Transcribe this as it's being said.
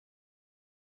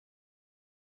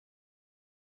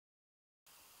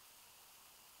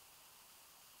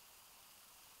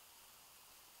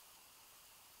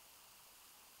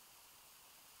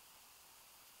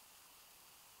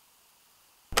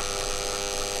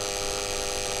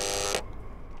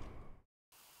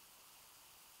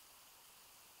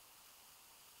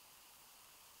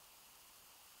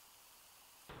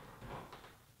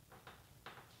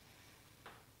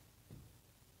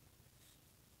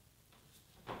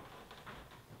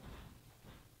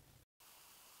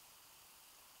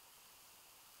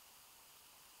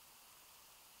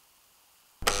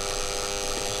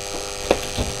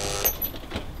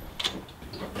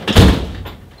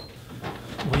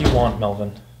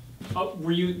Melvin? Oh,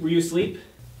 were you asleep?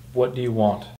 What do you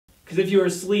want? Because if you were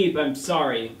asleep, I'm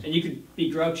sorry, and you could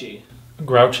be grouchy.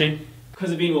 Grouchy?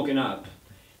 Because of being woken up.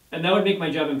 And that would make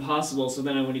my job impossible, so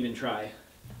then I wouldn't even try.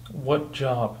 What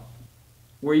job?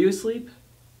 Were you asleep?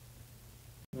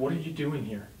 What are you doing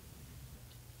here?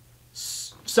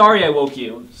 Sorry I woke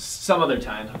you. Some other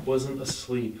time. I wasn't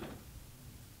asleep.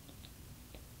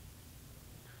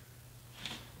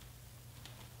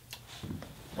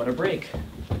 What a break.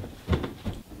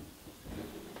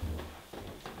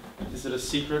 Is it a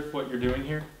secret what you're doing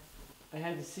here? I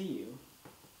had to see you.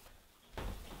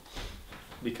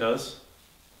 Because?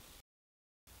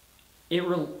 It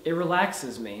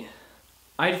relaxes me.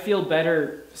 I'd feel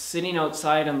better sitting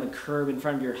outside on the curb in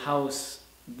front of your house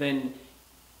than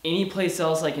any place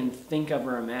else I can think of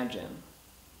or imagine.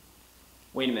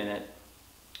 Wait a minute.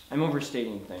 I'm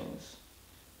overstating things.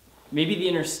 Maybe the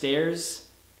inner stairs?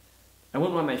 I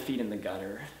wouldn't want my feet in the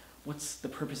gutter. What's the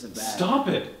purpose of that? Stop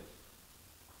it!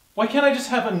 Why can't I just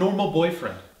have a normal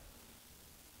boyfriend?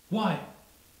 Why?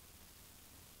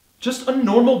 Just a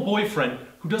normal boyfriend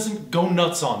who doesn't go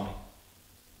nuts on me.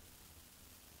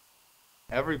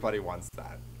 Everybody wants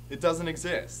that. It doesn't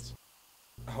exist.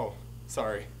 Oh,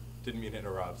 sorry. Didn't mean to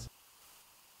interrupt.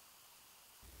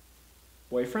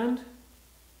 Boyfriend?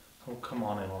 Oh, come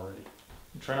on in already.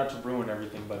 Try not to ruin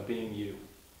everything by being you.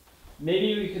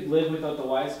 Maybe we could live without the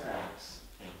wisecracks.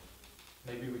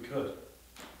 Maybe we could.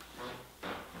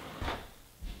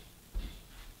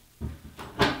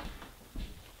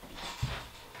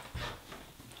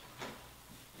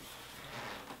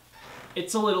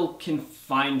 It's a little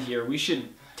confined here. We should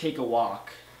take a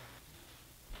walk.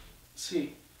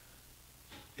 See,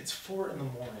 it's 4 in the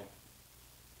morning.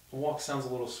 The walk sounds a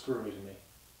little screwy to me.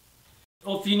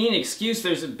 Well, if you need an excuse,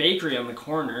 there's a bakery on the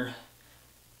corner.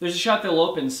 There's a shop that'll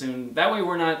open soon. That way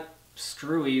we're not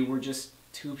screwy, we're just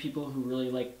two people who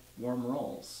really like warm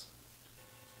rolls.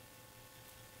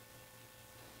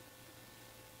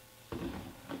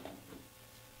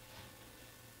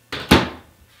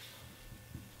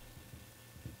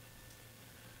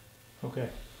 Okay.